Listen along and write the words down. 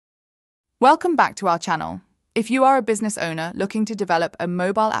Welcome back to our channel. If you are a business owner looking to develop a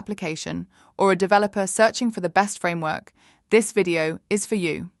mobile application or a developer searching for the best framework, this video is for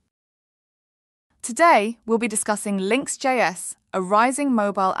you. Today, we'll be discussing LynxJS, a rising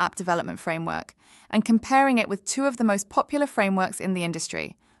mobile app development framework, and comparing it with two of the most popular frameworks in the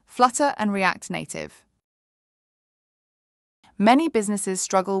industry, Flutter and React Native. Many businesses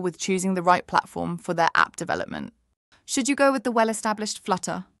struggle with choosing the right platform for their app development. Should you go with the well-established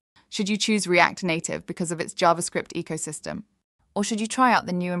Flutter? Should you choose React Native because of its JavaScript ecosystem? Or should you try out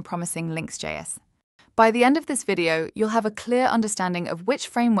the new and promising LynxJS? By the end of this video, you'll have a clear understanding of which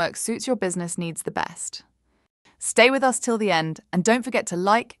framework suits your business needs the best. Stay with us till the end, and don't forget to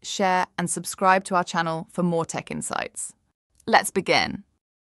like, share, and subscribe to our channel for more tech insights. Let's begin.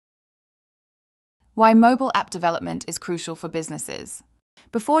 Why mobile app development is crucial for businesses.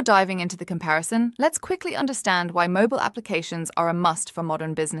 Before diving into the comparison, let's quickly understand why mobile applications are a must for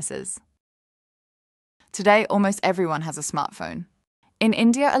modern businesses. Today, almost everyone has a smartphone. In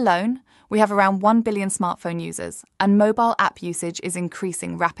India alone, we have around 1 billion smartphone users, and mobile app usage is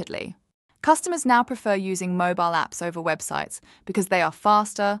increasing rapidly. Customers now prefer using mobile apps over websites because they are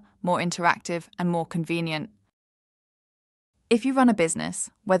faster, more interactive, and more convenient. If you run a business,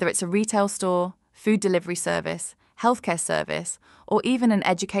 whether it's a retail store, food delivery service, healthcare service, or even an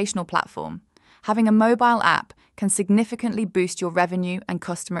educational platform, having a mobile app can significantly boost your revenue and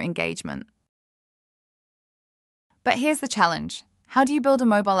customer engagement. But here's the challenge. How do you build a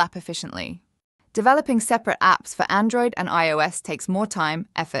mobile app efficiently? Developing separate apps for Android and iOS takes more time,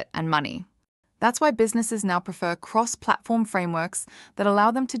 effort, and money. That's why businesses now prefer cross-platform frameworks that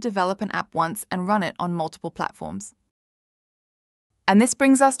allow them to develop an app once and run it on multiple platforms. And this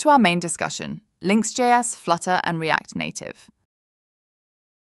brings us to our main discussion: LynxJS, Flutter, and React Native.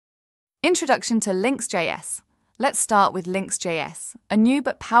 Introduction to LynxJS. Let's start with LynxJS, a new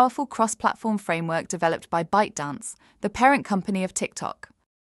but powerful cross-platform framework developed by ByteDance, the parent company of TikTok.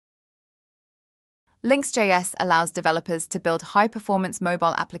 LynxJS allows developers to build high-performance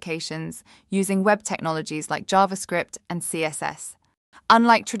mobile applications using web technologies like JavaScript and CSS.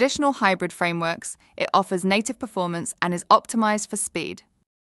 Unlike traditional hybrid frameworks, it offers native performance and is optimized for speed.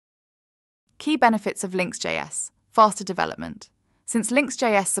 Key benefits of LynxJS: faster development. Since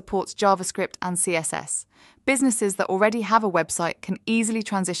LynxJS supports JavaScript and CSS, businesses that already have a website can easily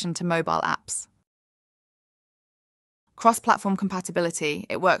transition to mobile apps. Cross-platform compatibility.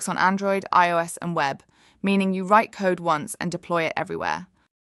 It works on Android, iOS, and web, meaning you write code once and deploy it everywhere.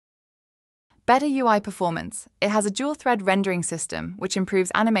 Better UI performance. It has a dual-thread rendering system, which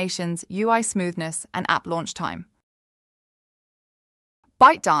improves animations, UI smoothness, and app launch time.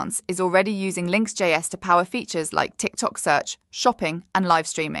 ByteDance is already using LynxJS to power features like TikTok search, shopping, and live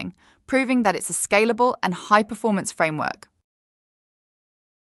streaming, proving that it's a scalable and high-performance framework.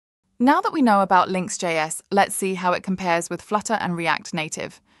 Now that we know about LynxJS, let's see how it compares with Flutter and React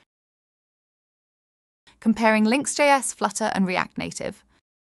Native. Comparing LynxJS, Flutter, and React Native.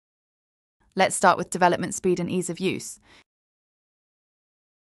 Let's start with development speed and ease of use.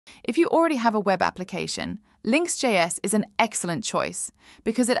 If you already have a web application, LynxJS is an excellent choice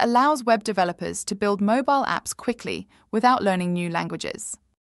because it allows web developers to build mobile apps quickly without learning new languages.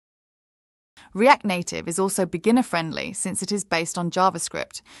 React Native is also beginner-friendly since it is based on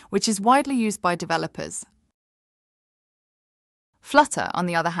JavaScript, which is widely used by developers. Flutter, on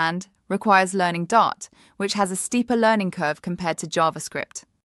the other hand, requires learning Dart, which has a steeper learning curve compared to JavaScript.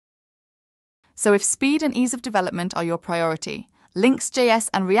 So if speed and ease of development are your priority, LynxJS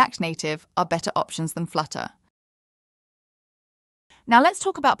and React Native are better options than Flutter. Now let's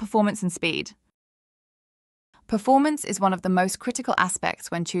talk about performance and speed. Performance is one of the most critical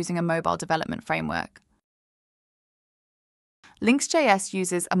aspects when choosing a mobile development framework. LynxJS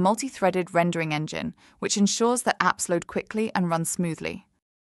uses a multi-threaded rendering engine, which ensures that apps load quickly and run smoothly.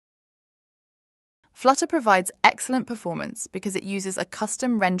 Flutter provides excellent performance because it uses a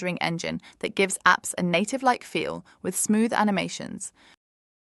custom rendering engine that gives apps a native-like feel with smooth animations.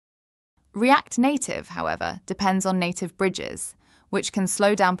 React Native, however, depends on native bridges, which can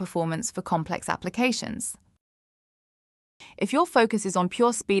slow down performance for complex applications. If your focus is on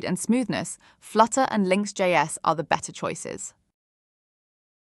pure speed and smoothness, Flutter and LynxJS are the better choices.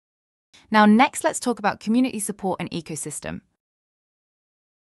 Now next, let's talk about community support and ecosystem.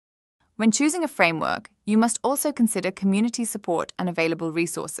 When choosing a framework, you must also consider community support and available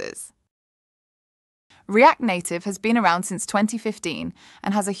resources. React Native has been around since 2015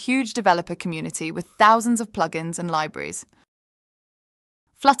 and has a huge developer community with thousands of plugins and libraries.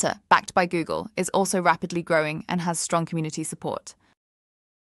 Flutter, backed by Google, is also rapidly growing and has strong community support.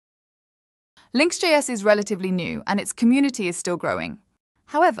 LynxJS is relatively new and its community is still growing.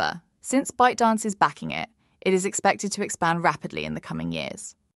 However, Since ByteDance is backing it, it is expected to expand rapidly in the coming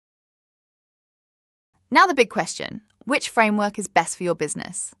years. Now the big question, which framework is best for your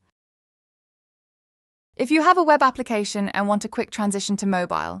business? If you have a web application and want a quick transition to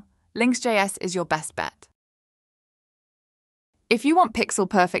mobile, LynxJS is your best bet. If you want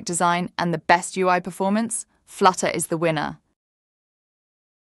pixel-perfect design and the best UI performance, Flutter is the winner.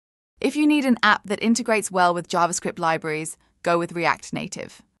 If you need an app that integrates well with JavaScript libraries, go with React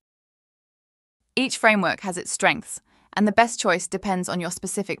Native. Each framework has its strengths, and the best choice depends on your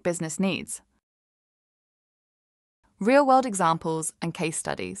specific business needs. Real-world examples and case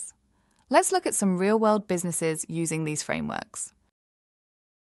studies. Let's look at some real-world businesses using these frameworks.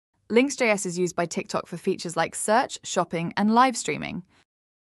 LynxJS is used by TikTok for features like search, shopping, and live streaming.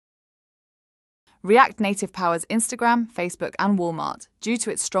 React Native powers Instagram, Facebook, and Walmart due to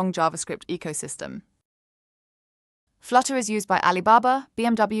its strong JavaScript ecosystem. Flutter is used by Alibaba,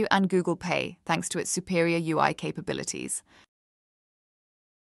 BMW, and Google Pay thanks to its superior UI capabilities.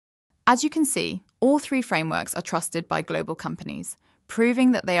 As you can see, all three frameworks are trusted by global companies,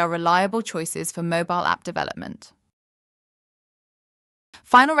 proving that they are reliable choices for mobile app development.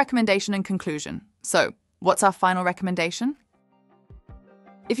 Final recommendation and conclusion. So, what's our final recommendation?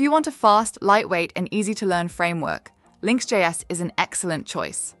 If you want a fast, lightweight, and easy-to-learn framework, LynxJS is an excellent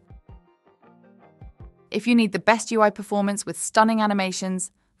choice. If you need the best UI performance with stunning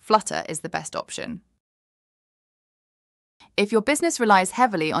animations, Flutter is the best option. If your business relies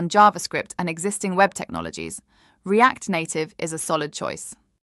heavily on JavaScript and existing web technologies, React Native is a solid choice.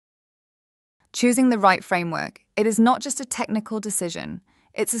 Choosing the right framework, it is not just a technical decision,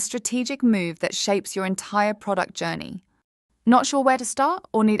 it's a strategic move that shapes your entire product journey. Not sure where to start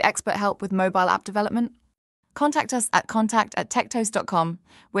or need expert help with mobile app development? Contact us at contact@techtose.com.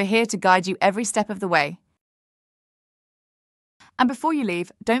 We're here to guide you every step of the way. And before you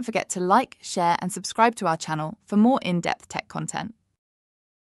leave, don't forget to like, share, and subscribe to our channel for more in-depth tech content.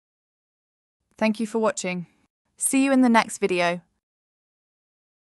 Thank you for watching. See you in the next video.